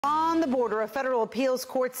On the border, a federal appeals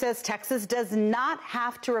court says Texas does not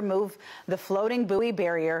have to remove the floating buoy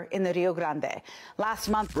barrier in the Rio Grande. Last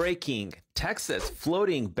month, breaking: Texas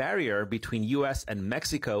floating barrier between U.S. and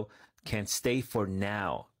Mexico can stay for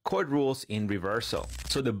now. Court rules in reversal.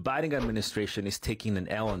 So the Biden administration is taking an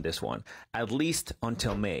L on this one, at least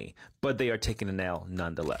until May, but they are taking an L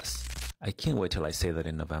nonetheless. I can't wait till I say that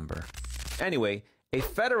in November. Anyway, a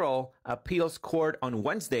federal appeals court on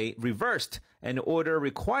Wednesday reversed an order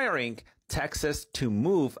requiring Texas to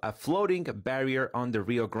move a floating barrier on the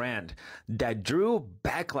Rio Grande that drew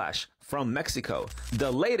backlash from Mexico.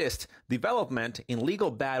 The latest development in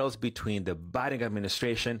legal battles between the Biden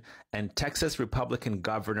administration and Texas Republican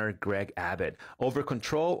Governor Greg Abbott over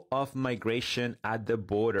control of migration at the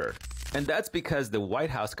border. And that's because the White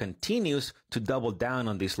House continues to double down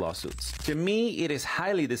on these lawsuits. To me, it is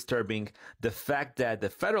highly disturbing the fact that the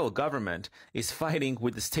federal government is fighting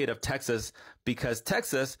with the state of Texas because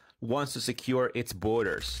Texas wants to secure its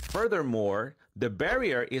borders. Furthermore, the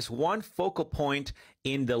barrier is one focal point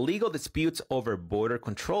in the legal disputes over border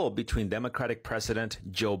control between Democratic President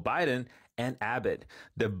Joe Biden and Abbott.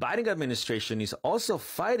 The Biden administration is also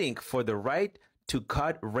fighting for the right to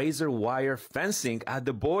cut razor wire fencing at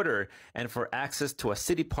the border and for access to a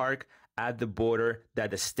city park at the border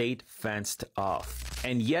that the state fenced off.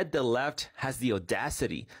 And yet the left has the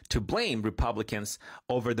audacity to blame Republicans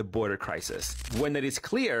over the border crisis, when it is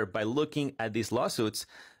clear by looking at these lawsuits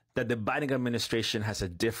that the Biden administration has a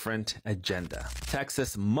different agenda.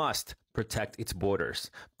 Texas must protect its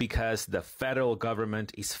borders because the federal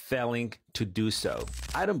government is failing to do so.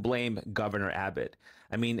 I don't blame Governor Abbott.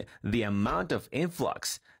 I mean, the amount of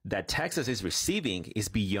influx that Texas is receiving is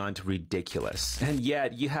beyond ridiculous. And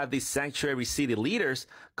yet you have these sanctuary city leaders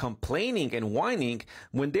complaining and whining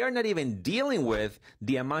when they are not even dealing with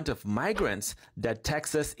the amount of migrants that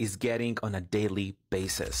Texas is getting on a daily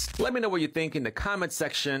basis. Let me know what you think in the comment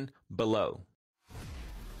section below.